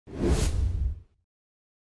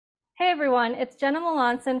Hey everyone, it's Jenna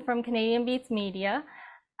Melanson from Canadian Beats Media.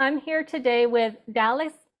 I'm here today with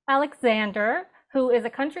Dallas Alexander, who is a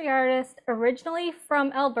country artist originally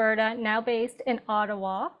from Alberta, now based in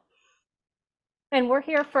Ottawa. And we're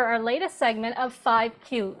here for our latest segment of 5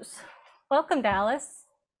 Qs. Welcome, Dallas.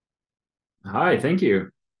 Hi, thank you.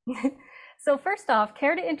 So first off,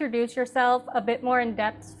 care to introduce yourself a bit more in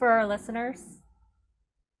depth for our listeners?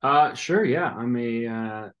 Sure,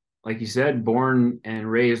 yeah. Like you said, born and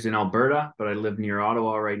raised in Alberta, but I live near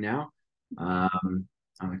Ottawa right now. Um,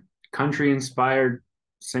 I'm a country-inspired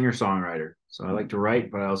singer-songwriter. So I like to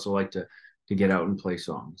write, but I also like to get out and play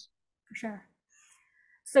songs. For sure.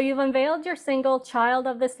 So you've unveiled your single, Child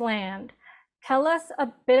of This Land. Tell us a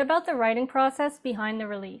bit about the writing process behind the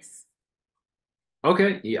release.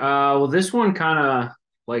 Okay, well, this one kind of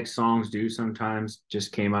like songs do sometimes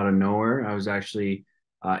just came out of nowhere. I was actually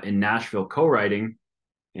in Nashville co-writing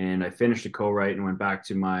and I finished a co-write and went back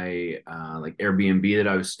to my like Airbnb that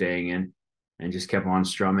I was staying in and just kept on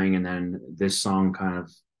strumming. And then this song kind of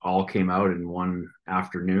all came out in one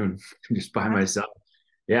afternoon just by Wow. myself.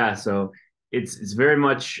 Yeah, so it's very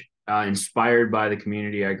much inspired by the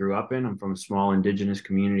community I grew up in. I'm from a small indigenous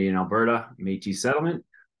community in Alberta, Métis settlement,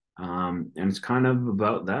 and it's kind of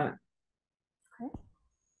about that. Okay.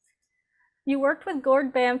 You worked with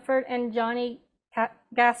Gord Bamford and Johnny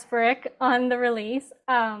Gasparic on the release.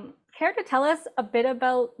 Care to tell us a bit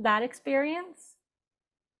about that experience?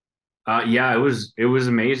 Yeah, it was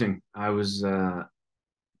amazing. I was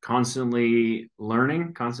constantly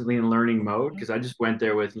in learning mode because I just went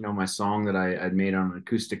there with my song that I'd made on an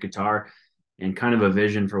acoustic guitar and kind of a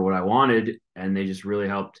vision for what I wanted, and they just really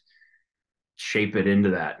helped shape it into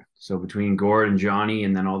that. So between Gord and Johnny,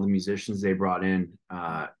 and then all the musicians they brought in,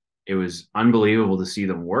 it was unbelievable to see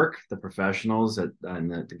them work. The professionals and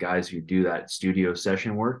the guys who do that studio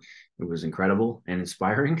session work, it was incredible and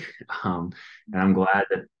inspiring. And I'm glad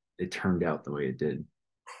that it turned out the way it did.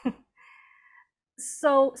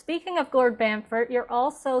 So, speaking of Gord Bamford, you're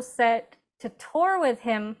also set to tour with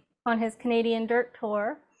him on his Canadian Dirt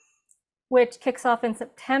Tour, which kicks off in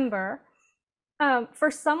September.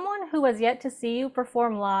 For someone who has yet to see you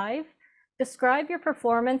perform live, describe your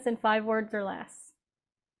performance in 5 words or less.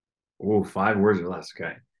 Oh, 5 words or less.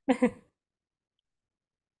 Okay.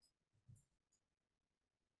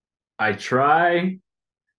 I try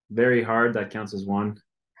very hard. That counts as one.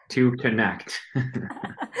 To connect.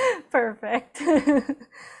 Perfect.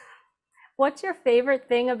 What's your favorite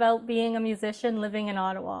thing about being a musician living in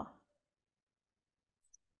Ottawa?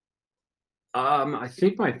 I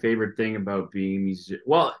think my favorite thing about being a musician,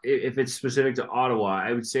 well, if it's specific to Ottawa,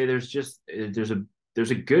 I would say there's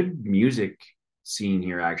a good music scene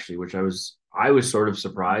here actually, which I was sort of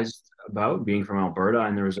surprised about being from Alberta,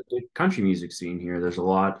 and there was a good country music scene here. There's a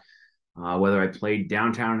lot, whether I played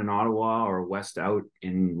downtown in Ottawa or west out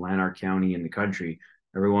in Lanark County in the country,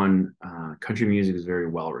 everyone country music is very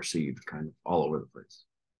well received, kind of all over the place.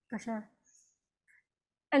 For sure.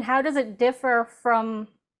 And how does it differ from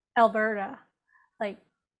Alberta? Like,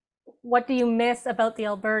 what do you miss about the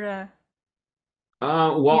Alberta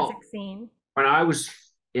music Well, scene? when I was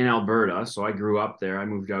in Alberta, so I grew up there. I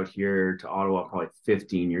moved out here to Ottawa probably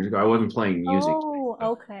 15 years ago. I wasn't playing music. Oh,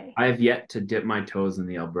 okay. I have yet to dip my toes in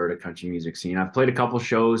the Alberta country music scene. I've played a couple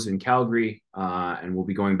shows in Calgary, and we'll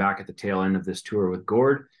be going back at the tail end of this tour with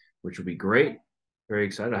Gord, which will be great. Very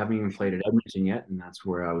excited. I haven't even played at Edmonton yet, and that's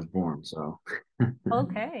where I was born. So,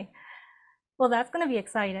 Okay. Well, that's going to be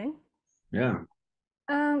exciting. yeah.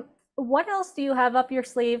 Um, what else do you have up your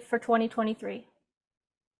sleeve for 2023?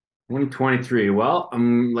 2023. Well,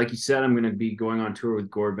 like you said, I'm going to be going on tour with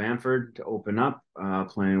Gord Bamford to open up,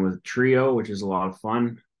 playing with a trio, which is a lot of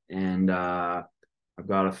fun. And I've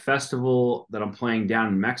got a festival that I'm playing down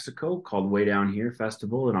in Mexico called Way Down Here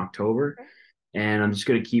Festival in October. And I'm just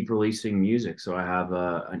going to keep releasing music. So I have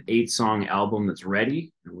an 8 song album that's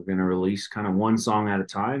ready. And we're going to release kind of one song at a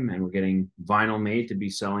time. And we're getting vinyl made to be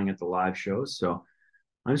selling at the live shows. So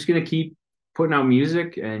I'm just going to keep putting out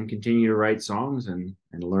music and continue to write songs and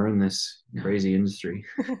learn this crazy industry.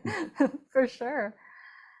 For sure.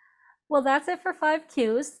 Well, that's it for 5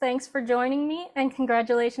 Qs. Thanks for joining me, and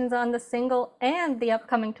congratulations on the single and the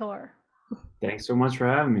upcoming tour. Thanks so much for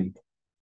having me.